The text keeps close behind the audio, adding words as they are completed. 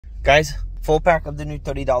Guys, full pack of the new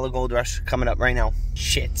 $30 Gold Rush coming up right now.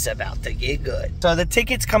 Shit's about to get good. So the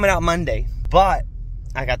ticket's coming out Monday, but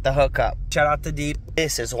I got the hookup. Shout out to Deep.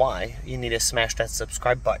 This is why you need to smash that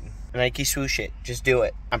subscribe button. Nike swoosh it. Just do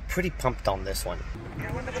it. I'm pretty pumped on this one.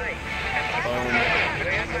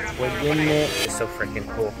 We're getting it. It's so freaking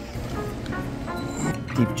cool.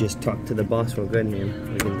 Deep just talked to the boss. We're good,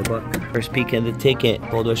 man. We're getting the buck. First peek of the ticket.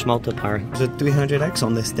 Goldrush Multiplier. There's a 300X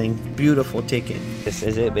on this thing. Beautiful ticket. This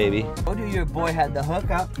is it, baby. Oh, dude, your boy had the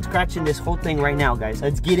hookup. Scratching this whole thing right now, guys.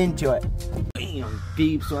 Let's get into it. Bam,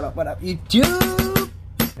 beeps. What up, YouTube?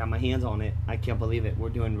 Got my hands on it. I can't believe it. We're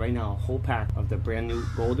doing right now a whole pack of the brand new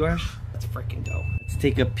Gold Rush. Let's freaking go. Let's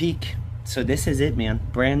take a peek. So this is it, man.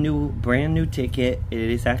 Brand new ticket. It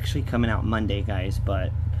is actually coming out Monday, guys,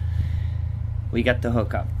 but we got the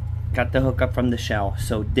hookup. Got the hookup from the shell.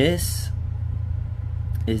 So this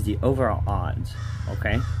is the overall odds,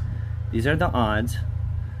 okay? These are the odds.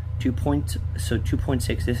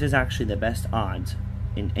 2.6. This is actually the best odds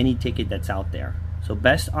in any ticket that's out there. So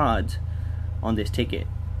best odds on this ticket.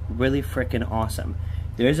 Really freaking awesome.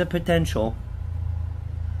 There's a potential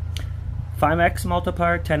 5x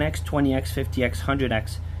multiplier, 10x, 20x, 50x,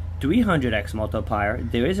 100x, 300x multiplier.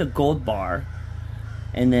 There is a gold bar,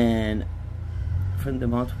 and then from the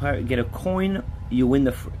multiplier, get a coin. You win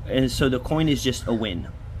the, and so the coin is just a win.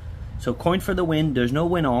 So coin for the win. There's no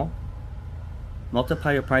win all.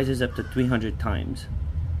 Multiply your prizes up to 300 times.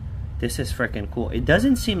 This is freaking cool. It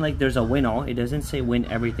doesn't seem like there's a win all. It doesn't say win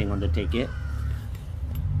everything on the ticket.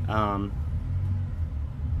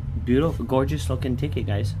 Beautiful, gorgeous looking ticket,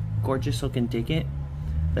 guys. Gorgeous looking ticket.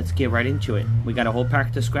 Let's get right into it. We got a whole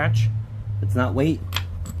pack to scratch. Let's not wait.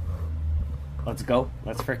 Let's go.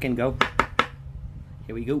 Let's freaking go.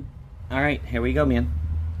 Here we go. Alright, here we go, man.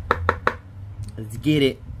 Let's get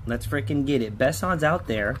it. Let's freaking get it. Best odds out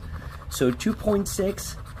there. So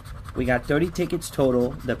 2.6. We got 30 tickets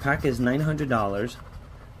total. The pack is $900.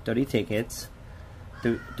 30 tickets.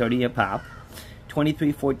 30 a pop.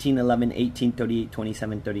 23, 14, 11, 18, 38,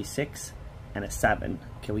 27, 36. And a 7.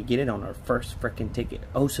 Can we get it on our first freaking ticket?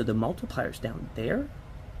 Oh, so the multiplier's down there?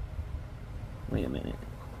 Wait a minute.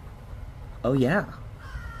 Oh, yeah.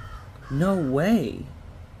 No way.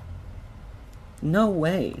 No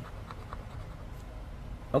way.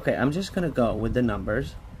 Okay, I'm just gonna go with the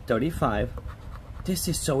numbers. 35. This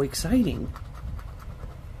is so exciting.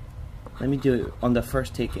 Let me do it on the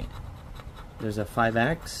first ticket. There's a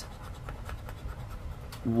 5x.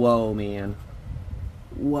 Whoa, man.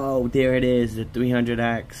 Whoa, there it is, the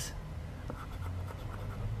 300x.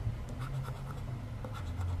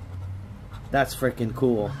 That's freaking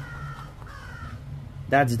cool.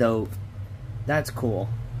 That's dope. That's cool.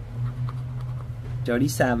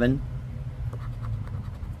 37.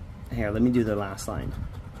 Here, let me do the last line.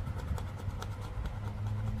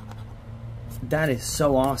 That is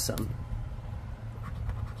so awesome.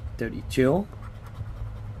 32.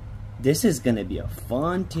 This is gonna be a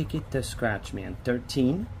fun ticket to scratch, man.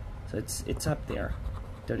 13, so it's up there.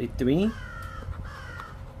 33,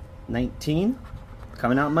 19,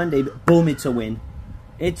 coming out Monday. Boom! It's a win.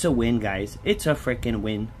 It's a win, guys. It's a freaking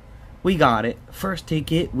win. We got it. First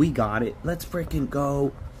ticket, we got it. Let's freaking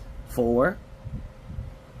go. 4,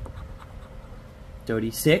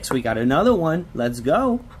 36. We got another one. Let's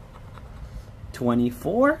go.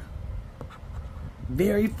 24.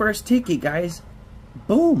 Very first ticket, guys.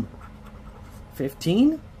 Boom.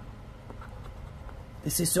 15.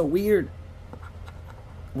 This is so weird.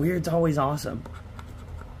 Weird's always awesome.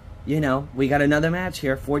 You know, we got another match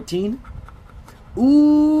here. 14.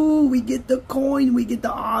 Ooh, we get the coin. We get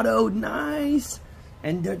the auto. Nice.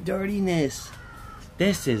 And the dirtiness.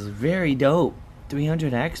 This is very dope.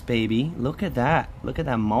 300x, baby. Look at that. Look at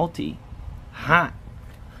that multi. Hot.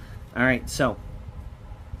 Alright, so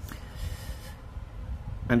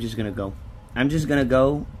I'm just gonna go.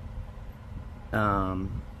 Now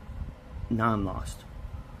I'm lost.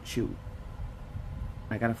 Shoot.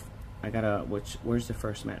 I gotta, where's the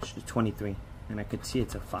first match? The 23. And I could see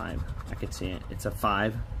it's a 5. I could see it. It's a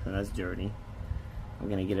 5, so that's dirty. I'm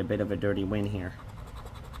gonna get a bit of a dirty win here.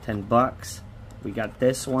 10 bucks. We got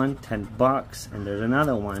this one, 10 bucks, and there's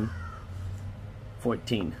another one,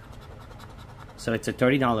 14. So it's a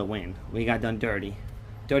 $30 win. We got done dirty.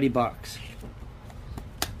 30 bucks.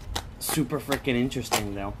 Super freaking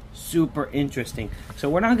interesting, though. Super interesting. So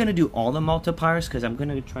we're not going to do all the multipliers because I'm going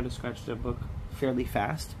to try to scratch the book fairly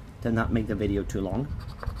fast to not make the video too long.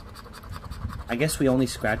 I guess we only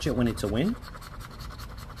scratch it when it's a win.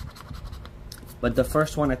 But the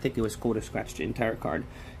first one, I think it was cool to scratch the entire card.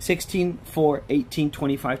 16, 4, 18,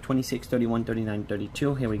 25, 26, 31, 39,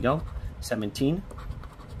 32. Here we go. 17,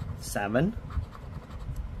 7,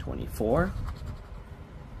 24.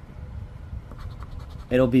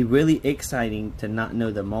 It'll be really exciting to not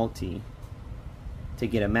know the multi to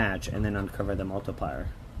get a match and then uncover the multiplier.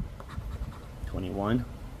 21.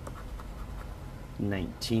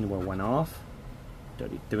 19, we're one off.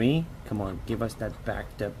 33. Come on, give us that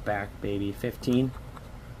back to back, baby. 15.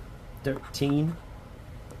 13.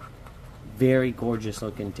 Very gorgeous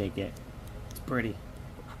looking ticket. It's pretty.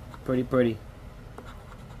 Pretty, pretty.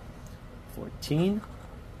 14.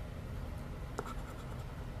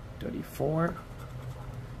 34.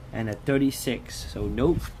 And a 36. So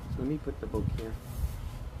nope. Let me put the book here.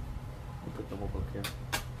 I'll put the whole book here.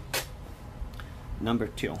 Number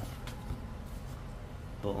 2.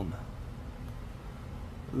 Boom.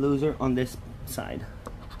 Loser on this side.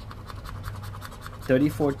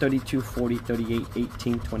 34, 32, 40, 38,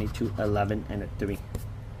 18, 22, 11, and a 3.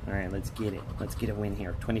 Alright, let's get it. Let's get a win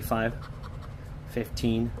here. 25,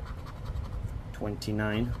 15,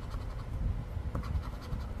 29,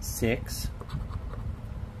 6.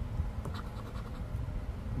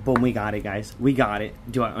 Boom, we got it, guys. We got it.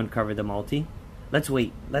 Do I uncover the multi? Let's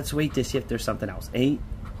wait. Let's wait to see if there's something else. 8.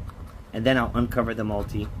 And then I'll uncover the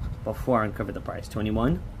multi before I uncover the price.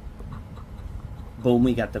 21. Boom,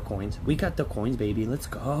 we got the coins. We got the coins, baby. Let's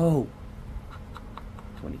go.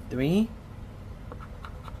 23.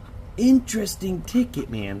 Interesting ticket,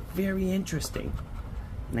 man. Very interesting.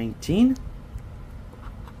 19.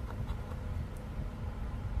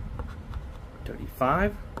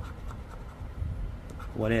 35.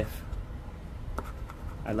 What if?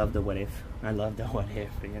 I love the what if. I love the what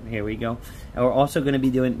if. And here we go. And we're also going to be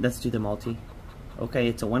doing, let's do the multi. Okay,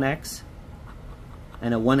 it's a 1x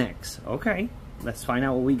and a 1x. Okay, let's find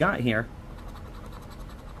out what we got here.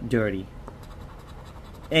 Dirty.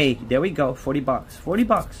 Hey, there we go. 40 bucks. 40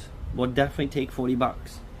 bucks. We'll definitely take 40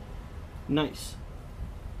 bucks. Nice.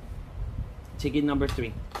 Ticket number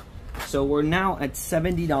 3. So we're now at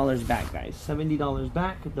 $70 back, guys. $70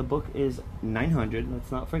 back. The book is $900.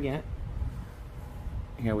 Let's not forget.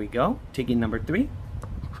 Here we go. Ticket number 3.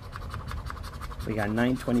 We got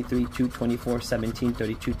 9, 23, 2, 24, 17,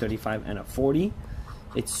 32, 35, and a 40.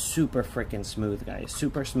 It's super freaking smooth, guys.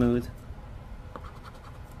 Super smooth.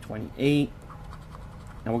 28.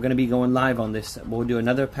 And we're going to be going live on this. We'll do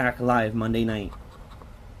another pack live Monday night.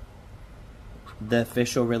 The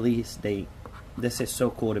official release date. This is so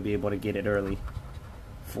cool to be able to get it early.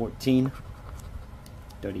 14,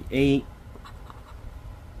 38,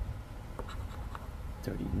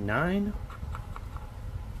 39.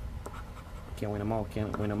 Can't win them all,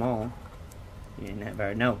 can't win them all. You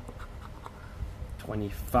never know.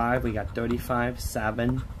 25, we got 35,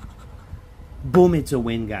 7. Boom, it's a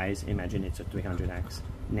win, guys. Imagine it's a 300x.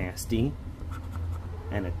 Nasty.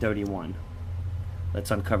 And a 31. Let's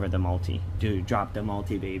uncover the multi. Dude, drop the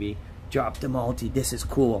multi, baby. Drop the multi. This is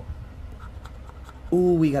cool.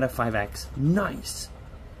 Ooh, we got a 5x. Nice.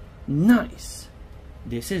 Nice.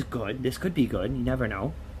 This is good. This could be good. You never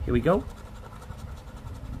know. Here we go.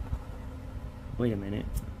 Wait a minute.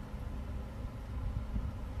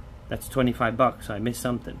 That's 25 bucks. So I missed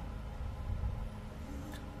something.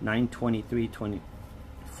 9, 23,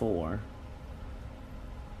 24.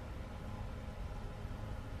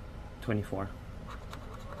 24.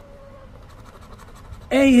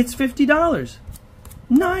 Hey, it's $50.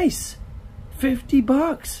 Nice. 50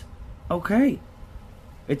 bucks. Okay.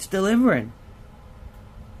 It's delivering.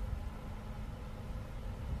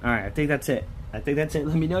 Alright, I think that's it. I think that's it.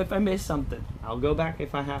 Let me know if I missed something. I'll go back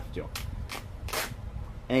if I have to.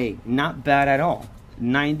 Hey, not bad at all.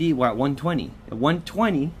 90, we're at 120.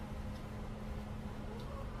 120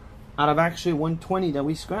 out of actually 120 that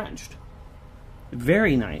we scratched.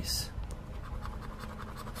 Very nice.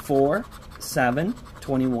 4, 7,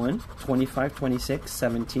 21, 25, 26,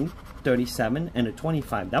 17, 37, and a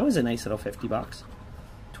 25. That was a nice little 50 bucks.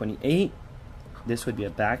 28. This would be a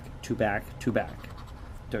back, two back, two back.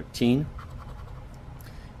 13.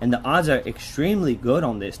 And the odds are extremely good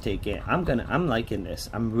on this ticket. I'm liking this.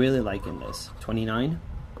 I'm really liking this. 29.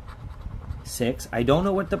 6. I don't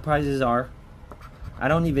know what the prizes are. I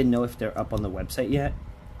don't even know if they're up on the website yet.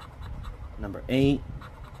 Number 8.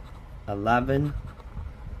 11.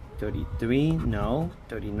 33, no.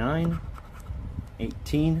 39,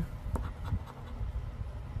 18,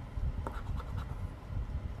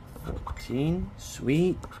 14,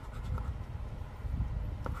 sweet.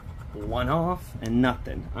 1 off and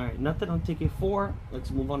nothing. Alright, nothing on ticket 4.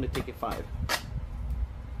 Let's move on to ticket 5.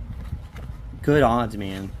 Good odds,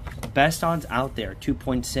 man. Best odds out there,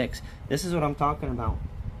 2.6. This is what I'm talking about.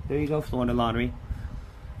 There you go, Florida Lottery.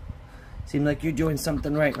 Seems like you're doing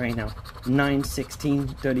something right now. 9, 16,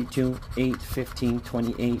 32, 8, 15,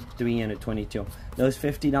 28, 3, and a 22. Those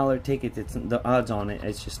 $50 tickets, it's the odds on it,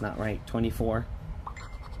 it's just not right. 24,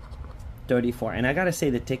 34, and I gotta say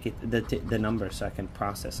the ticket, the numbers, so I can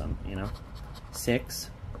process them. You know, 6.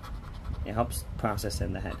 It helps process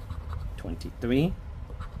in the head. 23,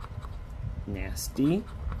 nasty.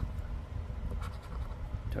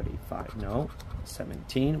 35, no.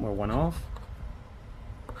 17, we're 1 off.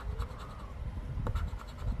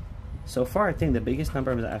 So far, I think the biggest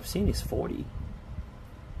number that I've seen is 40.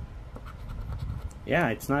 Yeah,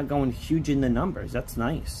 it's not going huge in the numbers. That's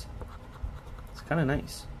nice. It's kind of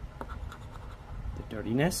nice. The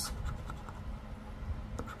dirtiness.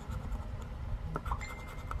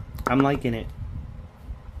 I'm liking it.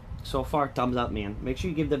 So far, thumbs up, man. Make sure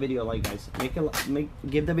you give the video a like, guys.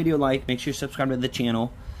 Give the video a like. Make sure you subscribe to the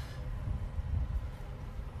channel.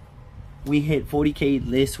 We hit 40K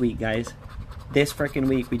this week, guys. This freaking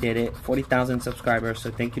week we did it. 40,000 subscribers, so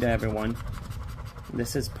thank you to everyone.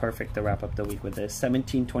 This is perfect to wrap up the week with this.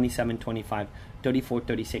 17, 27, 25, 34,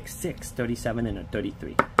 36, 6, 37, and a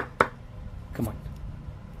 33. Come on.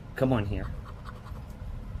 Come on here.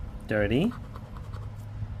 30.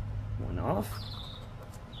 1 off.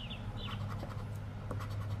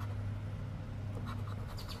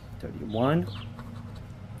 31.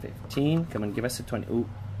 15. Come on, give us a 20. Ooh,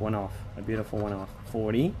 1 off. A beautiful 1 off.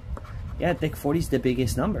 40. Yeah, I think 40 is the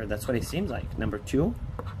biggest number. That's what it seems like. Number 2.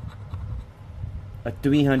 A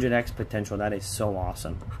 300x potential. That is so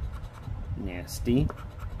awesome. Nasty.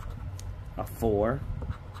 A 4.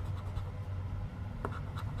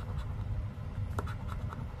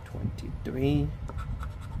 23.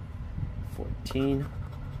 14.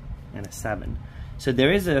 And a 7. So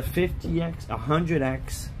there is a 50x,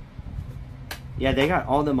 100x. Yeah, they got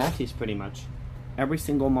all the multis pretty much. Every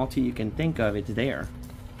single multi you can think of, it's there.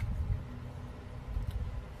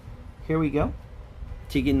 Here we go.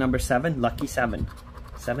 Ticket number 7, lucky 7.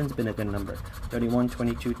 7's been a good number. 31,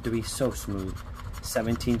 22, 3, so smooth.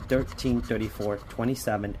 17, 13, 34,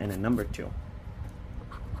 27, and a number 2.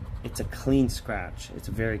 It's a clean scratch. It's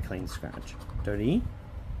a very clean scratch. 30,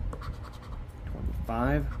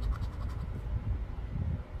 25,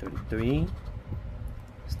 33,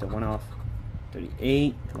 still 1 off.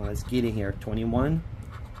 38, come on, let's get it here. 21.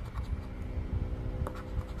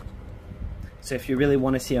 So if you really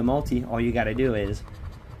want to see a multi, all you got to do is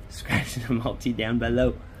scratch the multi down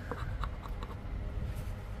below.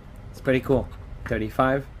 It's pretty cool.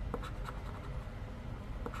 35.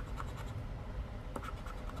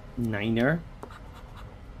 9er.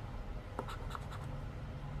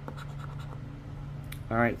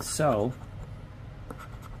 Alright, so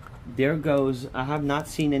there goes. I have not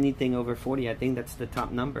seen anything over 40. I think that's the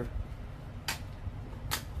top number.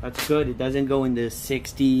 That's good. It doesn't go in the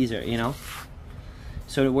 60s or, you know.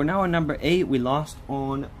 So we're now on number 8. We lost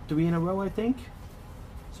on 3 in a row, I think.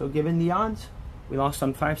 So given the odds, we lost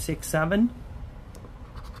on 5, 6, 7.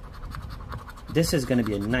 This is going to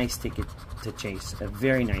be a nice ticket to chase. A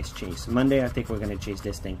very nice chase. Monday, I think we're going to chase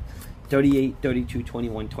this thing. 38, 32,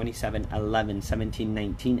 21, 27, 11, 17,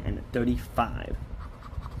 19, and 35.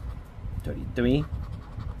 33.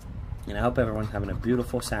 And I hope everyone's having a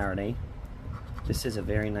beautiful Saturday. This is a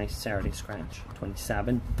very nice Saturday scratch.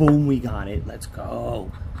 27. Boom, we got it. Let's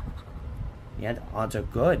go. Yeah, the odds are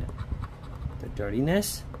good. The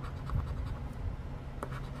dirtiness.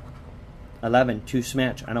 11. 2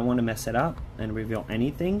 smash. I don't want to mess it up and reveal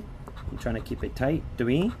anything. I'm trying to keep it tight.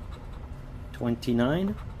 3.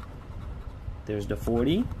 29. There's the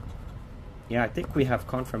 40. Yeah, I think we have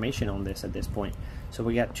confirmation on this at this point. So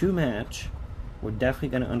we got 2 match. We're definitely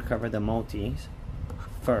going to uncover the multis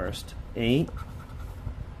first. 8.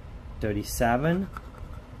 37.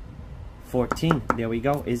 14. There we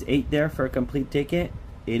go. Is 8 there for a complete ticket?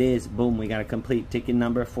 It is. Boom. We got a complete ticket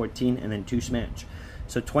number 14 and then 2 smash.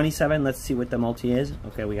 So 27. Let's see what the multi is.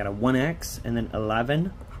 Okay, we got a 1x and then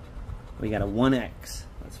 11. We got a 1x.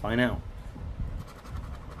 Let's find out.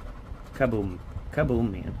 Kaboom.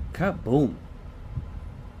 Kaboom, man. Kaboom.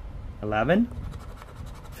 11.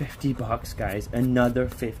 50 bucks, guys. Another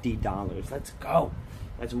 $50. Let's go.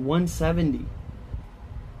 That's 170.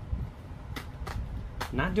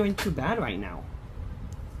 Not doing too bad right now.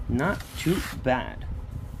 Not too bad.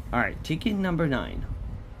 Alright, ticket number 9.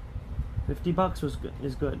 50 bucks was good.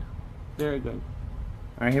 Is good. Very good.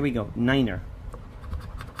 Alright, here we go. 9er.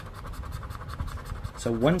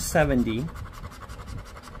 So 170.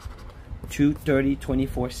 2, 30,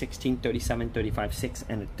 24, 16, 37, 35, 6,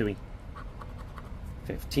 and a 3.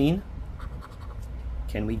 15.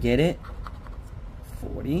 Can we get it?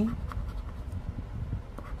 40.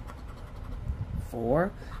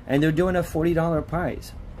 4. And they're doing a $40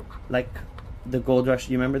 prize. Like the Gold Rush.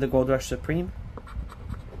 You remember the Gold Rush Supreme?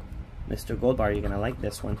 Mr. Gold Bar, you're going to like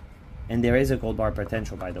this one. And there is a gold bar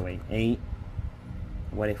potential, by the way. 8.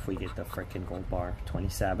 What if we get the freaking gold bar?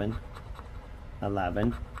 27.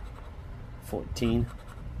 11. 14.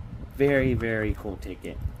 Very, very cool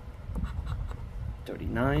ticket.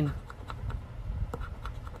 39.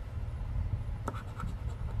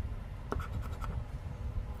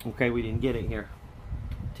 Okay, we didn't get it here.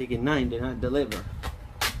 Ticket 9 did not deliver.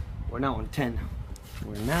 We're now on 10.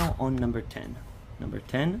 We're now on number 10. Number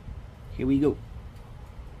 10. Here we go.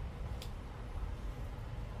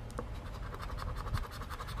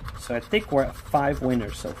 So I think we're at 5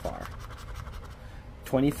 winners so far.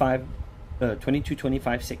 25, 22,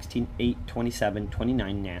 25, 16, 8, 27,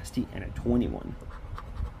 29, nasty, and a 21.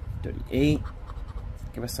 38.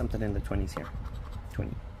 Give us something in the 20s here.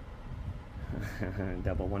 20.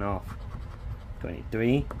 Double one off.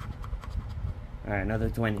 23. Alright, another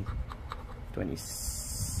 20.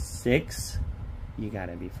 26. You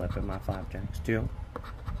gotta be flipping my flapjacks too.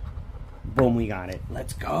 Boom, we got it.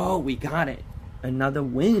 Let's go. We got it. Another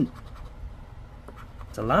win.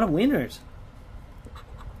 It's a lot of winners.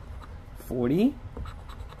 40.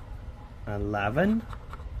 11.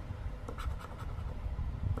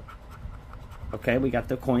 Okay, we got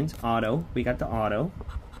the coins. Auto. We got the auto.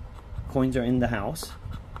 Coins are in the house.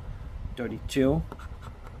 32.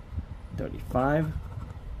 35.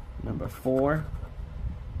 Number 4.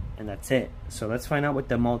 And that's it. So let's find out what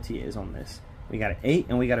the multi is on this. We got an 8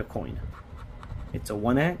 and we got a coin. It's a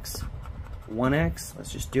 1x. 1x.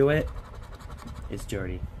 Let's just do it. It's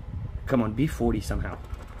dirty. Come on, be 40 somehow.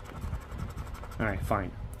 Alright,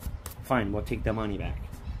 fine. Fine, we'll take the money back.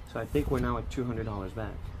 So I think we're now at $200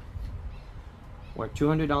 back. We're at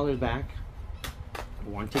 $200 back.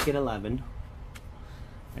 One ticket 11.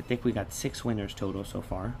 I think we got 6 winners total so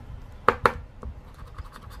far.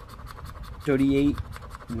 38,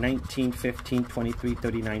 19, 15, 23,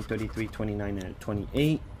 39, 33, 29, and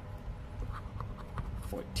 28.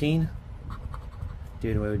 14.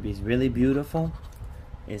 Dude, what would be really beautiful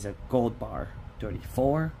is a gold bar.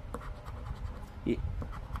 34. Yeah.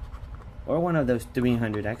 Or one of those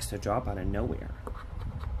 300x to drop out of nowhere.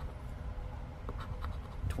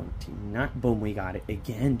 29. Boom, we got it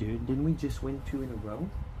again, dude. Didn't we just win 2 in a row?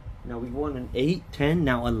 No, we won an 8, 10,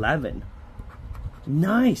 now 11.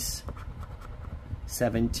 Nice.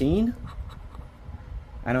 17.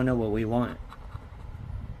 I don't know what we want.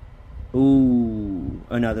 Ooh,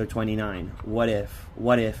 another 29. What if?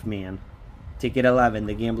 What if, man? Ticket 11,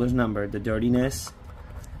 the gambler's number, the dirtiness.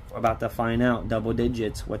 We're about to find out. Double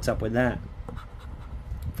digits. What's up with that?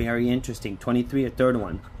 Very interesting. 23, a third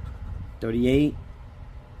one. 38.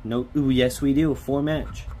 No. Ooh, yes, we do. 4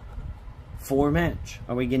 match. 4 match.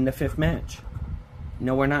 Are we getting the 5th match?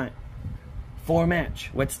 No, we're not. 4 match.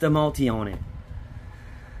 What's the multi on it?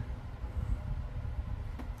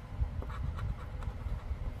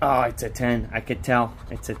 Oh, it's a 10. I could tell.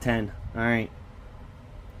 It's a 10. Alright.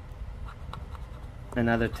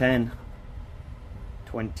 Another 10.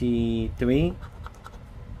 23.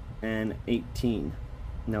 And 18.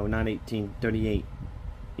 No, not 18. 38.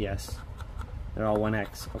 Yes. They're all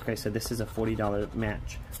 1x. Okay, so this is a $40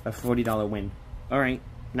 match. A $40 win. Alright.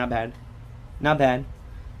 Not bad. Not bad.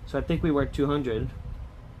 So I think we were at 200.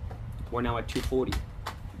 We're now at 240.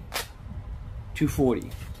 240.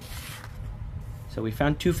 So we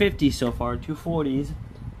found 250 so far, 240s.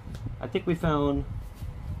 I think we found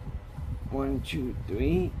 1, 2,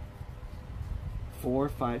 3, 4,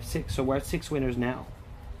 5, 6. So we're at 6 winners now.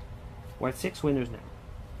 We're at 6 winners now.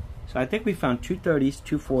 So I think we found 2 30s,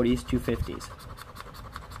 2 40s, 2 50s.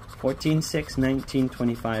 14, 6, 19,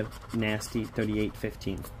 25, nasty, 38,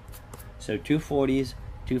 15. So 2 40s,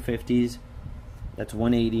 2 50s, that's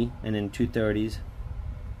 180, and then 2 30s.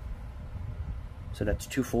 So that's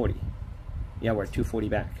 240. Yeah, we're at 240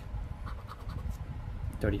 back.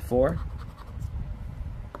 34.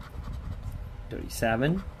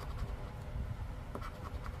 37.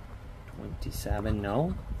 27,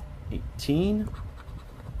 no. 18.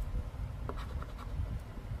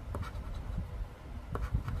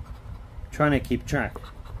 Trying to keep track.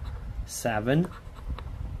 7.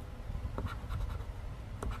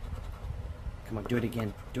 Come on, do it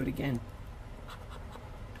again. Do it again.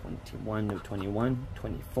 21, no, 21.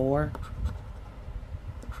 24.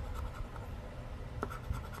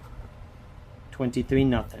 23,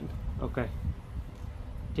 nothing. Okay.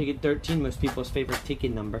 Ticket 13, most people's favorite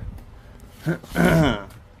ticket number.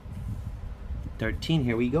 13,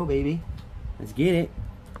 here we go, baby. Let's get it.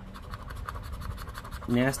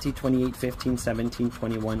 Nasty, 28, 15, 17,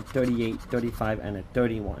 21, 38, 35, and a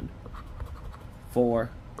 31. 4.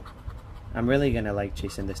 I'm really gonna like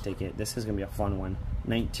chasing this ticket. This is gonna be a fun one.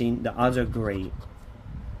 19. The odds are great.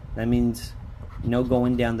 That means no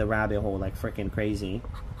going down the rabbit hole like freaking crazy.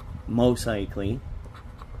 Most likely.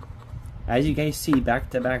 As you guys see,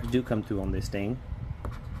 back-to-back do come through on this thing.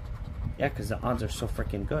 Yeah, because the odds are so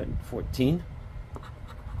freaking good. 14.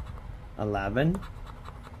 11.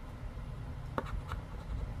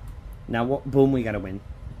 Now, what? Boom, we gotta win.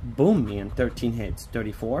 Boom, man. 13 hits.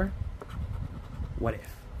 34. What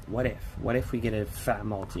if? What if? What if we get a fat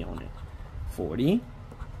multi on it? 40.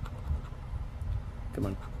 Come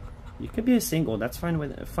on. You could be a single. That's fine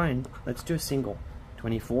with it. Fine. Let's do a single.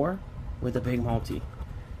 24 with a big multi.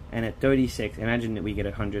 And at 36, imagine that we get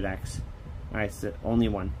a 100x. Alright, it's the only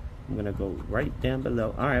one. I'm going to go right down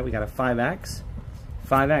below. Alright, we got a 5x.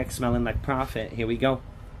 5x smelling like profit. Here we go.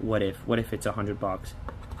 What if? What if it's $100?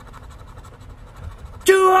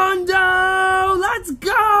 200! Let's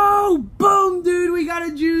go! Boom, dude. We got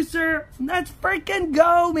a juicer. Let's freaking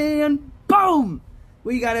go, man. Boom!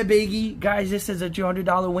 We got a biggie. Guys, this is a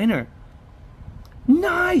 $200 winner.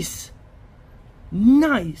 Nice!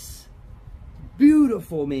 Nice!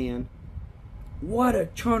 Beautiful, man. What a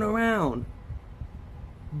turnaround.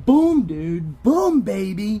 Boom, dude. Boom,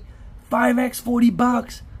 baby. 5x,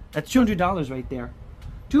 $40. That's $200 right there.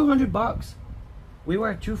 $200. We were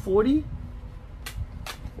at 240.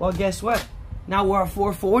 Well, guess what? Now we're at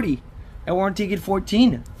 440. And we're on ticket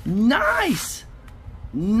 14. Nice!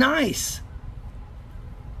 Nice!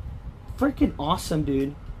 Freaking awesome,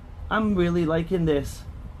 dude. I'm really liking this.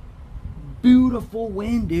 Beautiful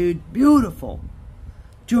win, dude. Beautiful.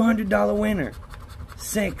 $200 winner.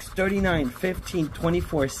 6, 39, 15,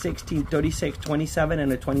 24, 16, 36, 27,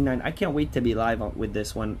 and a 29. I can't wait to be live with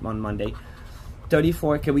this one on Monday.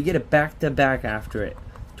 34. Can we get it back-to-back after it?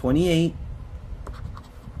 28.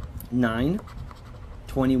 9.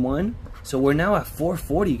 21. So we're now at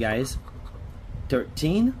 440, guys.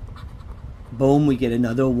 13. Boom, we get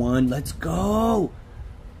another one. Let's go.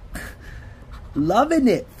 Loving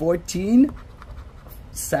it. 14.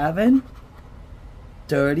 7.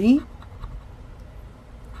 30.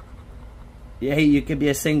 Yeah, hey, you could be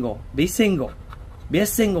a single. Be single. Be a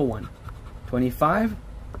single one. 25.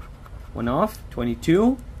 One off.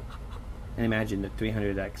 22. And imagine the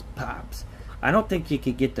 300x pops. I don't think you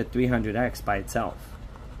could get the 300x by itself.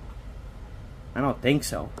 I don't think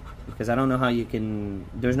so. Because I don't know how you can...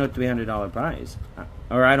 There's no $300 prize.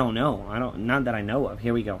 Or I don't know. Not that I know of.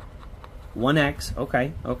 Here we go. 1x.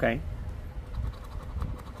 Okay, okay.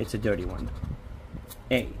 It's a dirty one.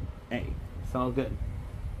 Hey, it's all good.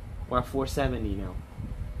 We're at 470 now.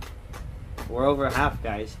 We're over half,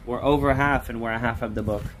 guys. We're over half, and we're at half of the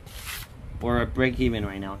book. We're at break even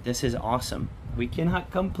right now. This is awesome. We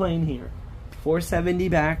cannot complain here. 470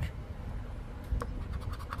 back.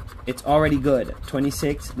 It's already good.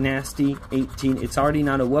 26, nasty, 18. It's already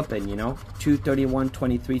not a whooping, you know. 2, 31,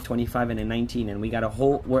 23, 25, and a 19. And we got a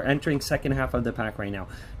whole... We're entering second half of the pack right now.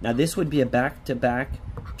 Now, this would be a back-to-back,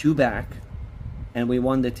 2-back. And we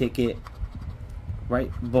won the ticket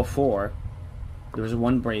right before. There was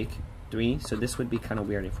one break. 3. So this would be kind of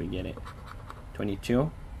weird if we get it.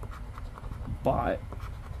 22. But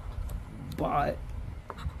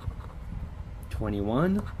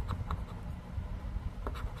 21.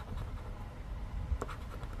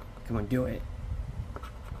 Come on, do it.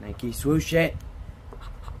 Nike, swoosh it.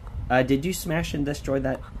 Did you smash and destroy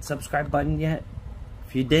that subscribe button yet?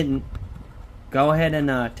 If you didn't, go ahead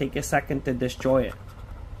and take a second to destroy it.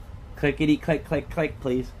 Clickety click click click,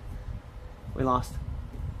 please. We lost.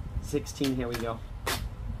 16, here we go.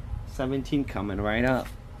 17 coming right up.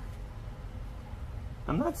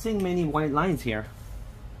 I'm not seeing many white lines here.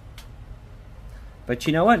 But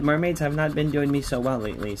you know what? Mermaids have not been doing me so well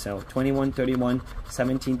lately. So 21, 31,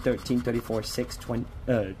 17, 13, 34, 6, 20,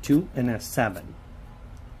 2, and a 7.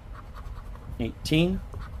 18,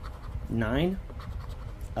 9,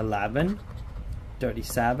 11,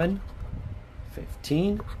 37,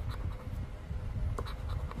 15.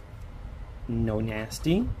 No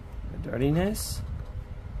nasty. Dirtiness.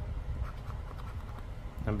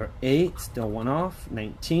 Number 8, still one off.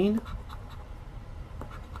 19.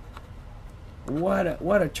 What a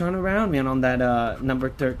turnaround, man, on that number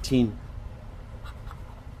 13.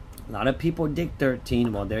 A lot of people dig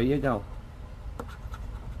 13. Well, there you go.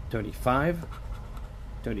 35.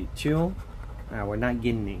 32. We're not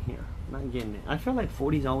getting it here. Not getting it. I feel like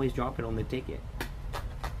 40's always dropping on the ticket.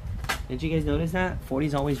 Did you guys notice that?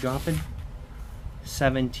 40's always dropping.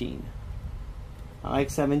 17. I like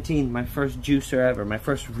 17. My first juicer ever. My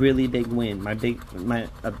first really big win. My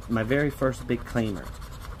very first big claimer.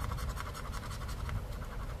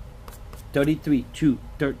 33, 2,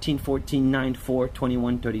 13, 14, 9, 4,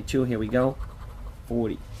 21, 32. Here we go.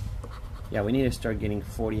 40. Yeah, we need to start getting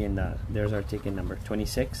 40 in the, there's our ticket number.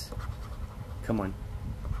 26. Come on.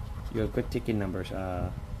 Your quick ticket numbers.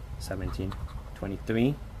 17.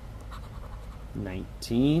 23.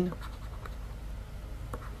 19.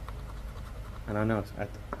 I don't know.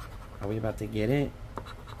 Are we about to get it?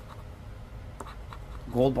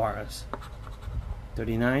 Gold bars.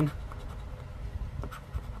 39.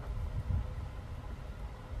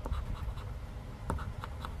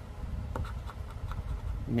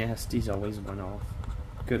 Nasty's always one off.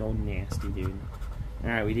 Good old Nasty, dude.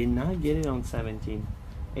 Alright, we did not get it on 17.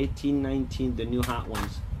 18, 19, the new hot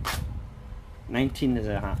ones. 19 is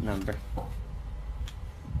a hot number.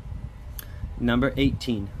 Number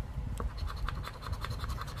 18.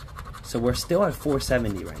 So we're still at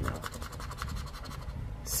 470 right now.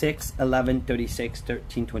 6, 11, 36,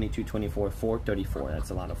 13, 22, 24, 4, 34. That's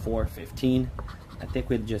a lot of 4. 15. I think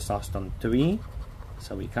we just lost on 3.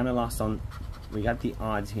 So we kind of lost on... We got the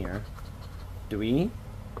odds here. 3.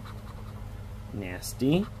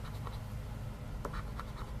 Nasty.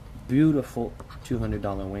 Beautiful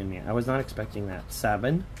 $200 win, man. I was not expecting that.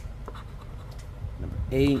 7. Number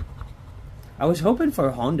 8. I was hoping for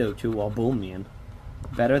a Hondo too. Well, boom, man.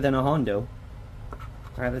 Better than a Hondo.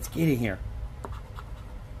 Alright, let's get it here.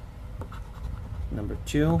 Number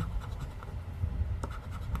 2.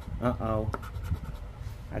 Uh-oh.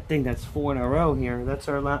 I think that's 4 in a row here. That's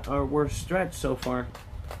our worst stretch so far.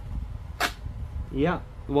 Yeah.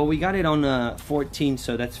 Well, we got it on 14,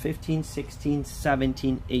 so that's 15, 16,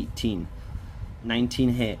 17, 18. 19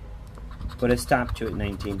 hit. Put a stop to it,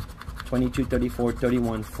 19. 22, 34,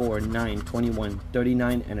 31, 4, 9, 21,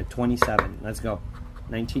 39, and a 27. Let's go.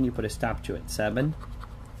 19, you put a stop to it. 7,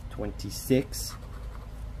 26,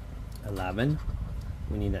 11.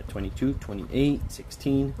 We need that 22, 28,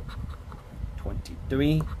 16.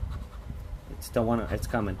 23. It's still it's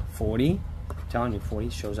coming. 40. I'm telling you, 40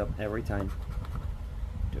 shows up every time.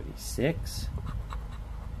 36.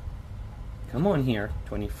 Come on here.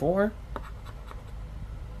 24.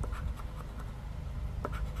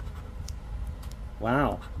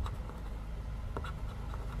 Wow.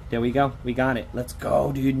 There we go. We got it. Let's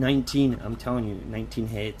go, dude. 19. I'm telling you, 19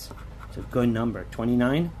 hits. It's a good number.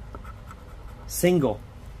 29. Single.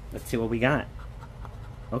 Let's see what we got.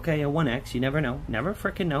 Okay, a 1X. You never know. Never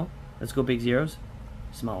frickin' know. Let's go big zeros.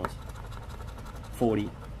 Smalls. 40.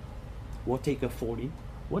 We'll take a 40.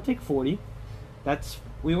 We'll take 40. That's...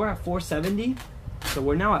 We were at 470. So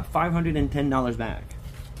we're now at $510 back.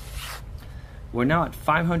 We're now at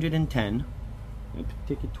 510.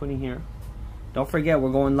 Ticket 20 here. Don't forget,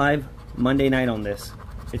 we're going live Monday night on this.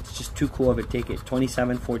 It's just too cool of a ticket.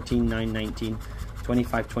 27, 14, 9, 19,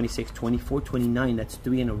 25, 26, 24, 29. That's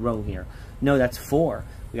 3 in a row here. No, that's 4.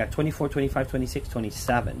 We got 24, 25, 26,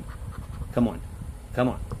 27. Come on. Come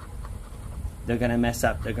on. They're going to mess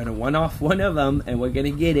up. They're going to one off one of them, and we're going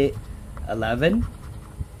to get it. 11,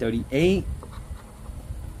 38,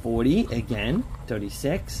 40 again,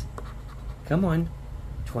 36. Come on.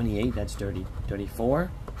 28, that's dirty. 34,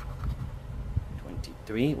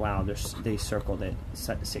 23. Wow, they circled it.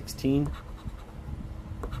 16,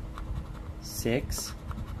 6.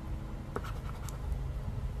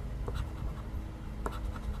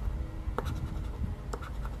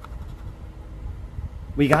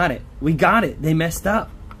 We got it. We got it. They messed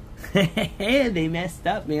up. They messed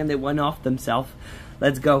up, man. They went off themselves.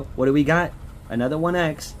 Let's go. What do we got? Another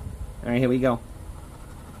 1X. All right, here we go.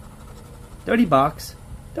 30 bucks.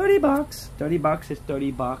 30 bucks. 30 bucks is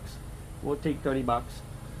 30 bucks. We'll take 30 bucks.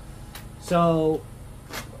 So,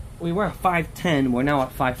 we were at 510. We're now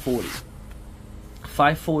at 540.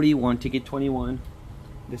 540, one ticket 21.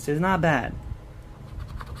 This is not bad.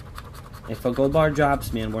 If a gold bar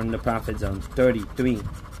drops, man, we're in the profit zone. 33.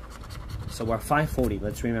 So we're 540.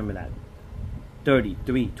 Let's remember that.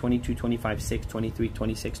 33, 22, 25, 6, 23,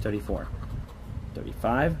 26, 34.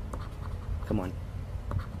 35. Come on.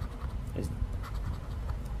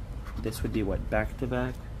 This would be what? Back to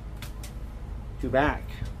back? To back.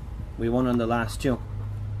 We won on the last two.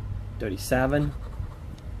 37.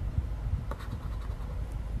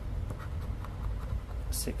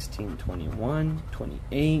 16, 21,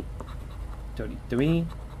 28. 33.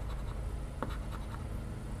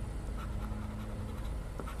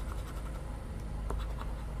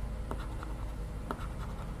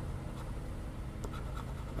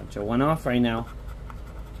 Bunch of one off right now.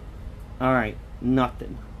 Alright,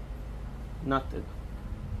 nothing. Nothing.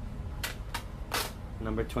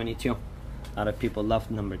 Number 22. A lot of people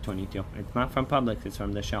love number 22. It's not from Publix, it's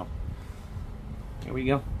from the shelf. Here we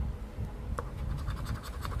go.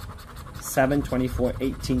 7, 24,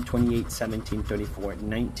 18, 28, 17, 34,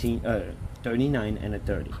 19, 39, and a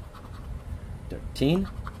 30. 13.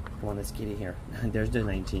 Come on, let's get it here. There's the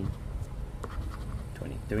 19.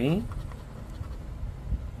 23.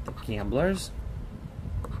 The gamblers.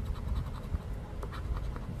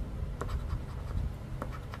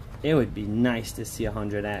 It would be nice to see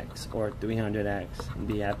 100x or 300x and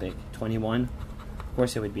be epic. 21. Of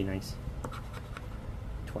course it would be nice.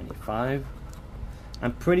 25.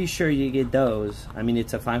 I'm pretty sure you get those. I mean,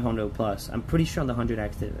 it's a 500 plus. I'm pretty sure on the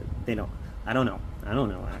 100x they don't. I don't know. I don't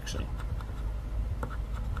know, actually.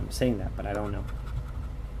 I'm saying that, but I don't know.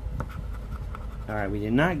 Alright, we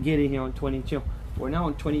did not get it here on 22. We're now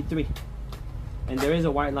on 23. And there is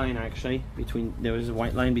a white line, actually. There is a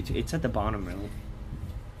white line between. It's at the bottom, really.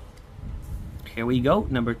 Here we go.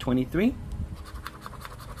 Number 23.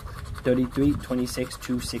 33, 26,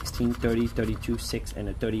 2, 16, 30, 32, 6, and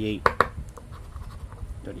a 38.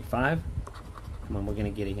 35. Come on, we're going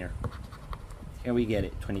to get it here. Here we get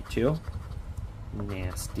it. 22.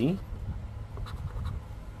 Nasty.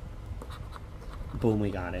 Boom,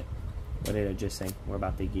 we got it. What did I just say? We're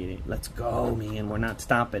about to get it. Let's go, man. We're not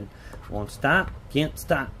stopping. Won't stop. Can't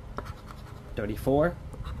stop. 34.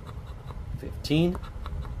 15.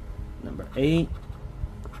 Number 8.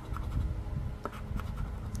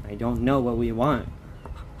 I don't know what we want.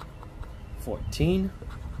 14.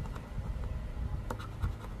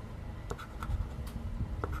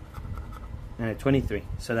 And a 23.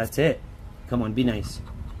 So that's it. Come on, be nice.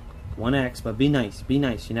 1x, but be nice. Be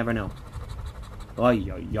nice. You never know. Oy,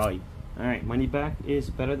 oy, oy. Alright, money back is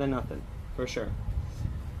better than nothing. For sure.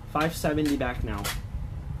 570 back now.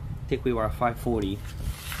 I think we were at 540.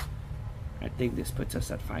 I think this puts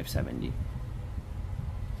us at 570.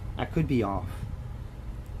 I could be off.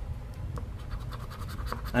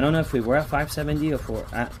 I don't know if we were at 570 or if we're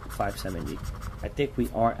at 570. I think we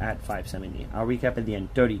are at 570. I'll recap at the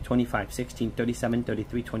end. 30, 25, 16, 37,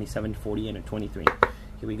 33, 27, 40, and a 23.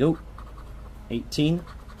 Here we go. 18,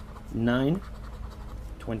 9,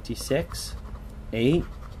 26, 8,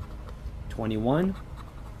 21,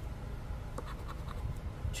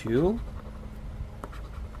 2,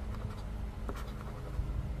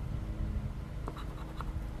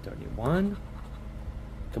 31.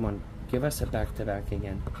 Come on, give us a back-to-back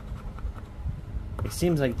again. It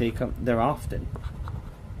seems like they're often.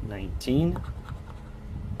 19.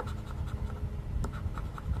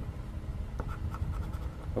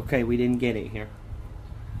 Okay, we didn't get it here.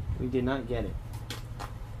 We did not get it.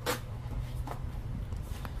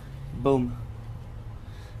 Boom.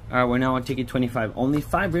 Alright, we're now on ticket 25. Only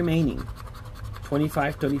 5 remaining.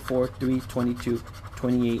 25, 34, 3, 22,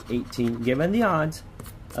 28, 18. Given the odds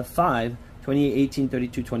of 5, 28, 18,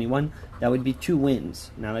 32, 21, that would be 2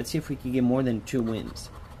 wins. Now let's see if we can get more than 2 wins.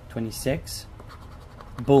 26.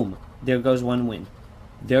 Boom. There goes 1 win.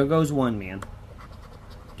 There goes 1, man.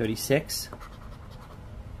 36.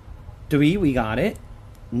 3, we got it.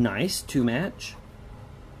 Nice. 2 match.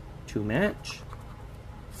 2 match.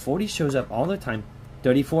 40 shows up all the time.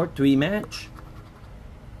 34, 3 match.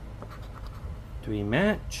 3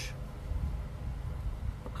 match.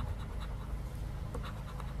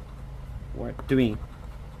 We're at 3.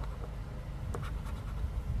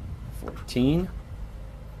 14.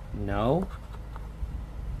 No.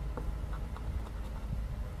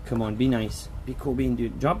 Come on, be nice. Be cool being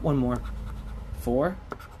dude. Drop 1 more. 4.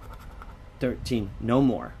 13. No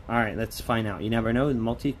more. Alright, let's find out. You never know. The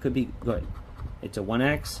multi could be good. It's a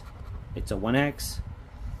 1x. It's a 1x.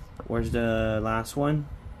 Where's the last one?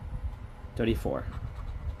 34.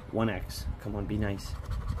 1x. Come on, be nice.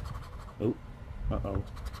 Oh. Uh-oh.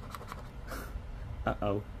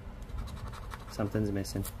 Uh-oh. Something's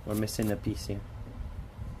missing. We're missing a piece here.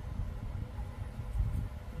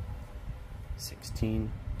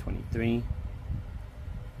 16, 23,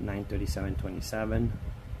 9, 37, 27,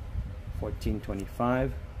 14,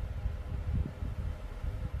 25.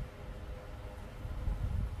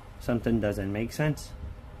 Something doesn't make sense.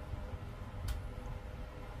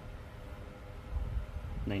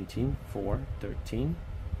 19, 4, 13,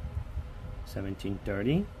 17,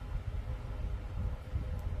 30.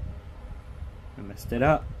 I messed it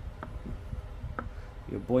up.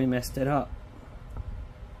 Your boy messed it up.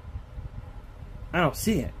 I don't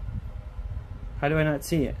see it. How do I not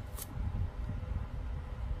see it?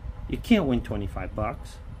 You can't win 25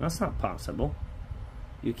 bucks. That's not possible.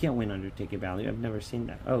 You can't win under ticket value. I've never seen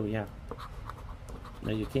that. Oh, yeah.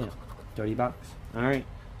 No, you can't. 30 bucks. Alright.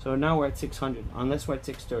 So now we're at 600. Unless we're at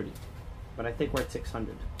 630. But I think we're at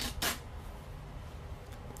 600.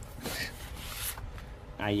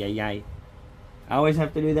 Ay, ay, ay. I always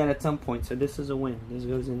have to do that at some point. So this is a win. This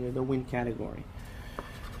goes into the win category.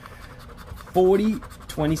 40,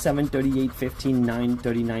 27, 38, 15, 9,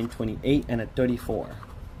 39, 28, and a 34.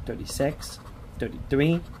 36,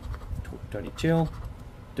 33, 32,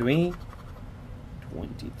 3,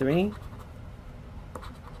 23,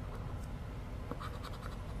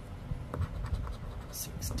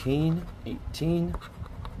 16, 18.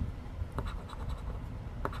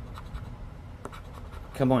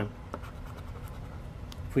 Come on.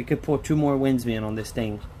 If we could pull 2 more wins, man, on this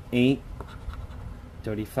thing. 8,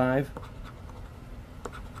 35.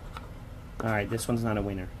 Alright, this one's not a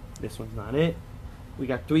winner. This one's not it. We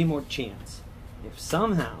got 3 more chances. If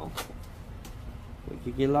somehow we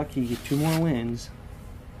could get lucky, get 2 more wins.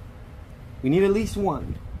 We need at least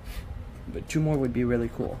 1. But 2 more would be really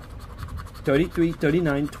cool. 33,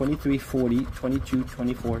 39, 23, 40, 22,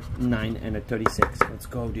 24, 9, and a 36. Let's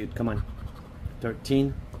go, dude. Come on.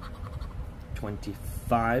 13,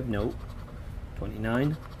 25, nope.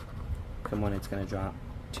 29. Come on, it's going to drop.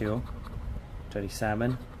 2,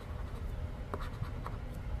 37.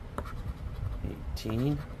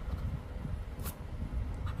 18.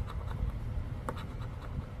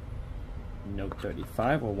 Note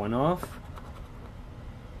 35, or 1 off.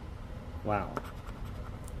 Wow.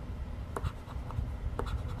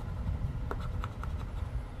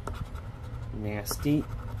 Nasty,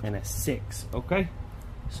 and a 6. Okay,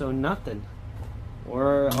 so nothing.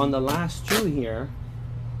 We're on the last 2 here.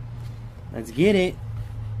 Let's get it.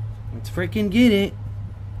 Let's freaking get it.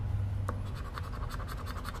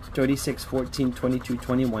 36, 14, 22,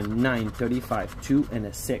 21, 9, 35, 2, and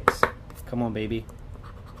a 6. Come on, baby.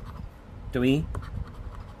 3.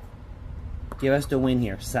 Give us the win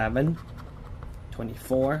here. 7,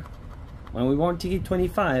 24. When we want to get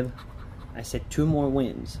 25, I said 2 more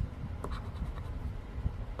wins.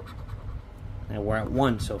 And we're at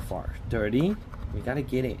 1 so far. 30. We gotta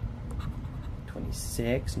get it.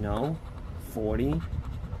 26. No. 40.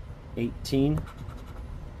 18.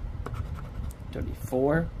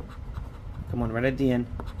 34. Come on, right at the end.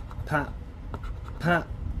 Pop. Pop.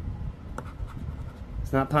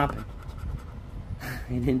 It's not popping.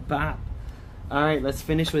 It didn't pop. Alright, let's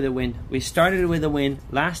finish with a win. We started with a win.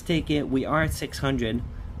 Last ticket, we are at 600.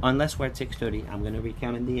 Unless we're at 630. I'm going to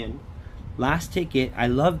recount in the end. Last ticket, I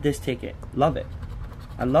love this ticket. Love it.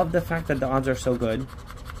 I love the fact that the odds are so good.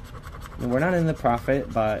 And we're not in the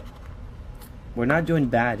profit, but we're not doing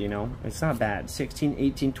bad, you know. It's not bad. 16,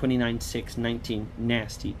 18, 29, 6, 19,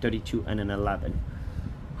 nasty, 32, and an 11.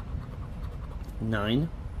 9.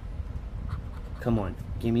 Come on.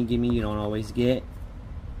 Gimme, gimme, you don't always get.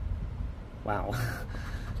 Wow.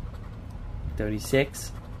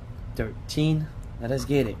 36, 13. Let us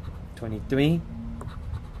get it. 23,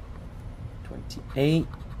 28.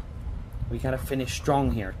 We gotta finish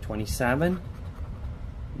strong here. 27.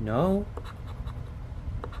 No.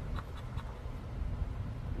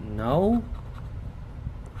 No.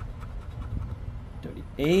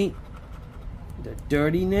 38. The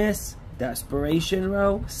dirtiness. Desperation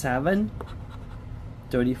row. 7.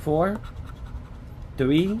 34.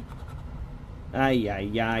 3. Ay,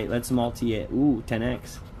 ay, ay. Let's multi it. Ooh,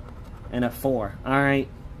 10x. And a 4. Alright.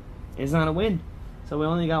 It's not a win. So we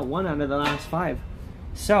only got 1 out of the last 5.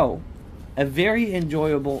 So, a very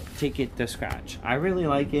enjoyable ticket to scratch. I really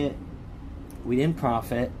like it. We didn't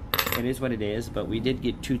profit. It is what it is. But we did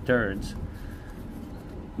get 2/3.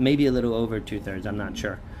 Maybe a little over 2/3. I'm not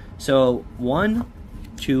sure. So, 1,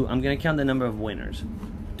 2. I'm going to count the number of winners.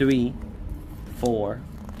 3, 4,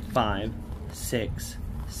 5, 6,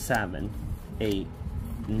 7, 8,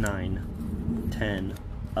 9, 10,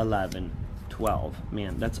 11, 12.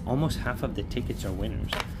 Man, that's almost half of the tickets are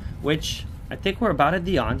winners. Which, I think we're about at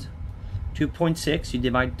the odds. 2.6, you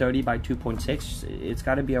divide 30 by 2.6, it's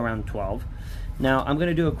got to be around 12. Now, I'm going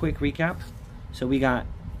to do a quick recap. So we got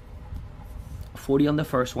 40 on the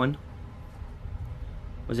first one.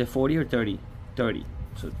 Was it 40 or 30? 30.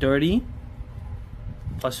 So 30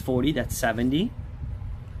 plus 40, that's 70.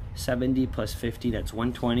 70 plus 50, that's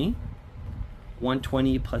 120.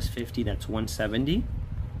 120 plus 50, that's 170.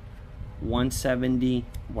 170,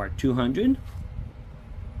 we're at 200.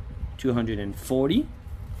 240.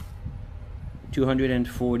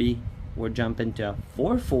 240, we're jumping to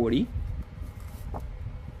 440.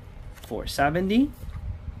 470.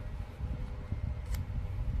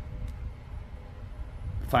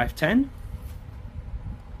 510.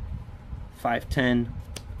 510,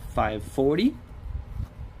 540.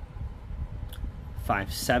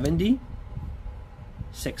 570.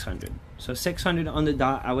 600. So 600 on the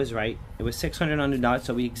dot. I was right. It was 600 on the dot.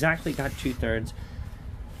 So we exactly got 2/3.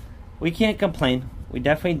 We can't complain. We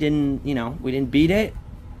definitely didn't, you know, we didn't beat it,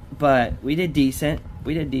 but we did decent.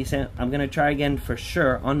 we did decent. I'm going to try again for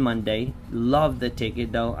sure on Monday. Love the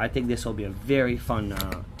ticket, though. I think this will be a very fun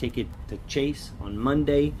ticket to chase on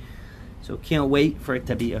Monday. So can't wait for it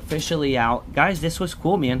to be officially out. Guys, this was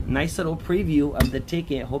cool, man. Nice little preview of the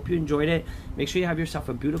ticket. Hope you enjoyed it. Make sure you have yourself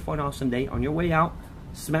a beautiful and awesome day. On your way out,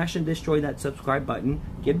 smash and destroy that subscribe button.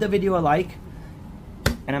 Give the video a like.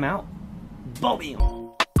 And I'm out. Boom!